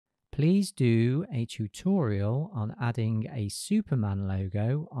please do a tutorial on adding a Superman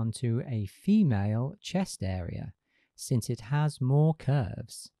logo onto a female chest area, since it has more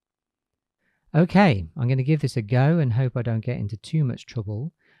curves. Okay, I'm going to give this a go and hope I don't get into too much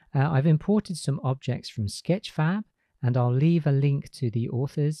trouble. I've imported some objects from Sketchfab, and I'll leave a link to the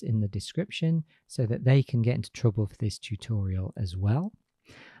authors in the description so that they can get into trouble for this tutorial as well.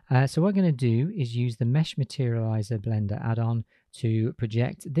 So what I'm going to do is use the Mesh Materializer Blender add-on to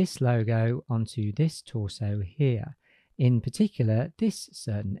project this logo onto this torso here, in particular this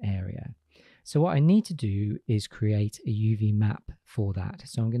certain area. So what I need to do is create a UV map for that.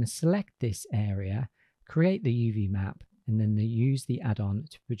 So I'm going to select this area, create the UV map, and then use the add-on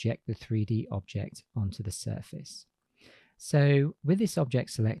to project the 3D object onto the surface. So with this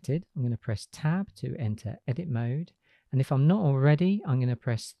object selected, I'm going to press Tab to enter edit mode. And if I'm not already, I'm going to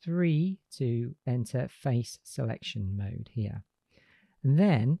press 3 to enter face selection mode here. And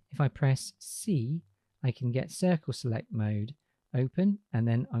then if I press C, I can get circle select mode open, and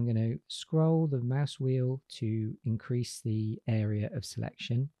then I'm going to scroll the mouse wheel to increase the area of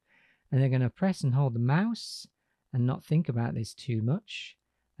selection. And then I'm going to press and hold the mouse and not think about this too much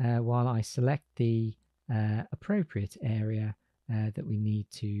while I select the appropriate area that we need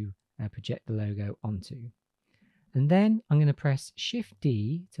to project the logo onto. And then I'm going to press Shift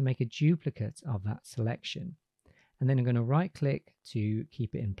D to make a duplicate of that selection. And then I'm going to right click to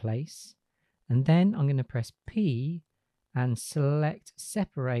keep it in place. And then I'm going to press P and select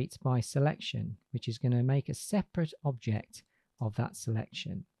Separate by Selection, which is going to make a separate object of that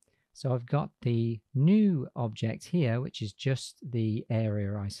selection. So I've got the new object here, which is just the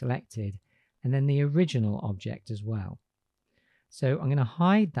area I selected, and then the original object as well. So I'm going to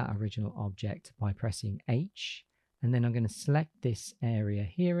hide that original object by pressing H. And then I'm going to select this area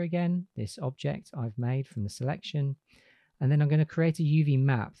here again, this object I've made from the selection. And then I'm going to create a UV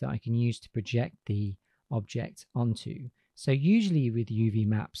map that I can use to project the object onto. So usually with UV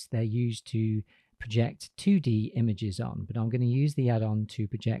maps, they're used to project 2D images on, but I'm going to use the add-on to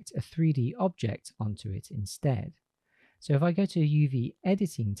project a 3D object onto it instead. So if I go to UV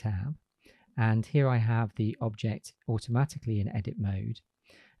Editing tab, and here I have the object automatically in edit mode,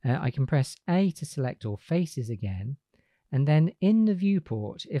 I can press A to select all faces again, and then in the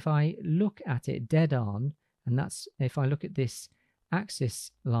viewport, if I look at it dead on, and that's if I look at this axis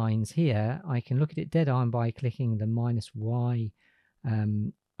lines here, I can look at it dead on by clicking the -Y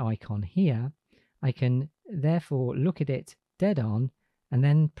icon here. I can therefore look at it dead on and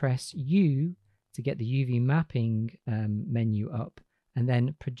then press U to get the UV mapping menu up, and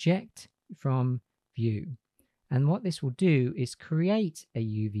then project from view. And what this will do is create a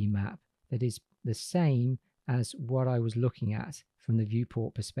UV map that is the same as what I was looking at from the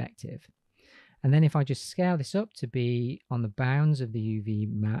viewport perspective. And then if I just scale this up to be on the bounds of the UV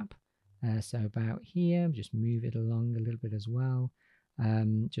map, so about here, just move it along a little bit as well,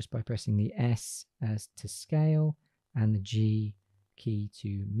 just by pressing the S to scale and the G key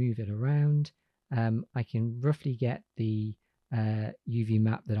to move it around, I can roughly get the UV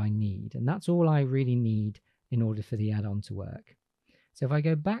map that I need. And that's all I really need in order for the add-on to work. So if I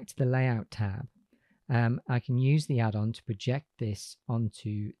go back to the Layout tab, I can use the add-on to project this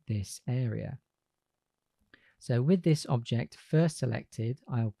onto this area. So with this object first selected,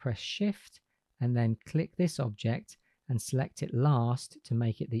 I'll press Shift and then click this object and select it last to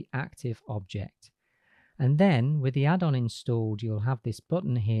make it the active object. And then with the add-on installed, you'll have this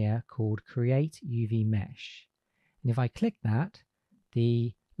button here called Create UV Mesh. And if I click that,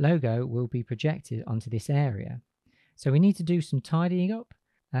 the logo will be projected onto this area. So we need to do some tidying up.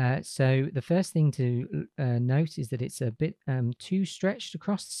 So the first thing to note is that it's a bit too stretched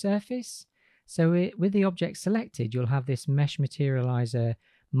across the surface. So with the object selected, you'll have this Mesh Materializer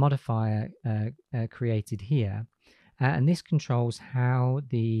modifier created here. And this controls how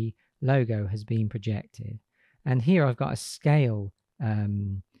the logo has been projected. And here I've got a scale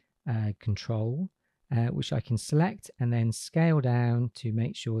control, which I can select and then scale down to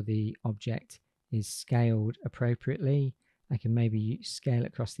make sure the object is scaled appropriately. I can maybe scale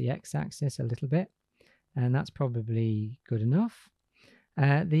across the x-axis a little bit, and that's probably good enough.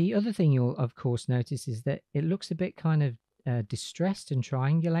 The other thing you'll of course notice is that it looks a bit kind of distressed and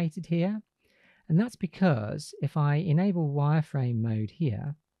triangulated here, and that's because if I enable wireframe mode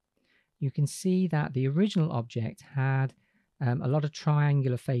here, you can see that the original object had a lot of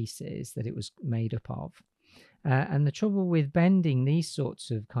triangular faces that it was made up of. And the trouble with bending these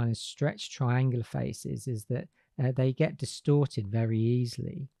sorts of kind of stretched triangular faces is that they get distorted very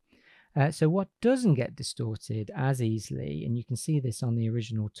easily. So what doesn't get distorted as easily, and you can see this on the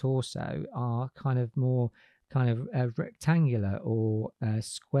original torso, are kind of more kind of rectangular or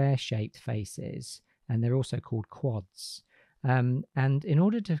square-shaped faces, and they're also called quads. And in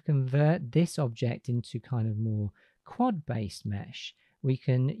order to convert this object into kind of more quad-based mesh, we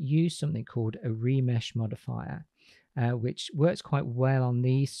can use something called a remesh modifier, which works quite well on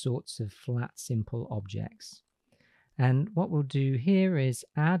these sorts of flat, simple objects. And what we'll do here is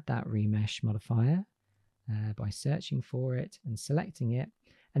add that remesh modifier by searching for it and selecting it.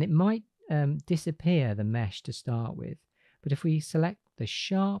 And it might disappear the mesh to start with. But if we select the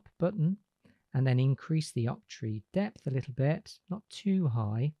sharp button and then increase the octree depth a little bit, not too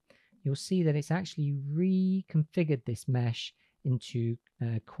high, you'll see that it's actually reconfigured this mesh into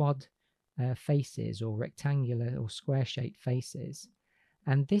quad faces or rectangular or square-shaped faces.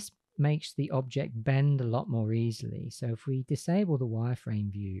 And this makes the object bend a lot more easily. So if we disable the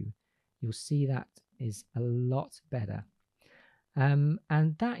wireframe view, you'll see that is a lot better. And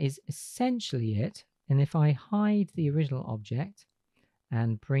that is essentially it. And if I hide the original object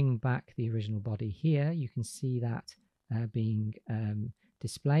and bring back the original body here, you can see that being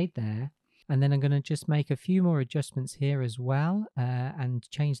displayed there. And then I'm going to just make a few more adjustments here as well and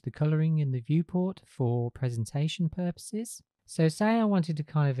change the coloring in the viewport for presentation purposes. So say I wanted to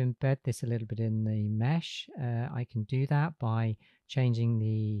kind of embed this a little bit in the mesh, I can do that by changing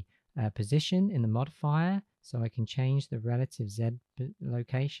the position in the modifier. So I can change the relative Z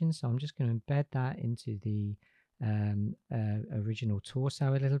location. So I'm just going to embed that into the original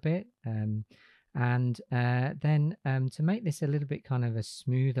torso a little bit. And then to make this a little bit kind of a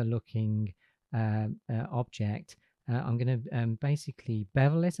smoother looking object, I'm going to basically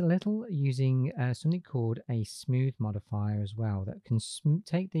bevel it a little using something called a smooth modifier as well, that can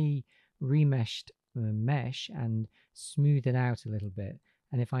take the remeshed mesh and smooth it out a little bit.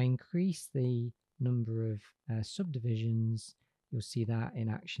 And if I increase the number of subdivisions, you'll see that in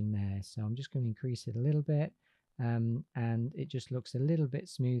action there. So I'm just going to increase it a little bit, and it just looks a little bit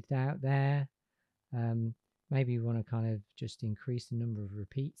smoothed out there. Maybe you want to kind of just increase the number of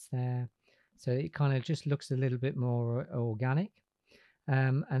repeats there, so it kind of just looks a little bit more organic.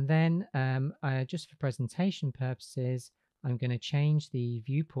 And then just for presentation purposes, I'm going to change the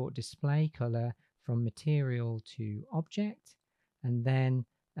viewport display color from material to object, and then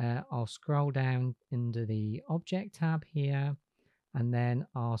I'll scroll down into the object tab here, and then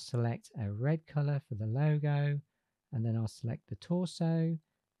I'll select a red color for the logo, and then I'll select the torso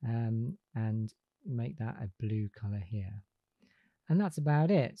and make that a blue color here. And that's about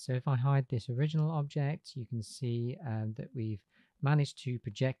it. So if I hide this original object, you can see that we've managed to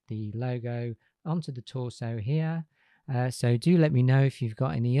project the logo onto the torso here. So do let me know if you've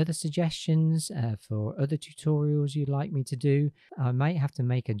got any other suggestions for other tutorials you'd like me to do. I might have to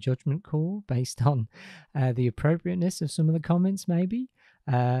make a judgment call based on the appropriateness of some of the comments maybe,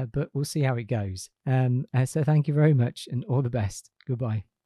 but we'll see how it goes. So thank you very much and all the best. Goodbye.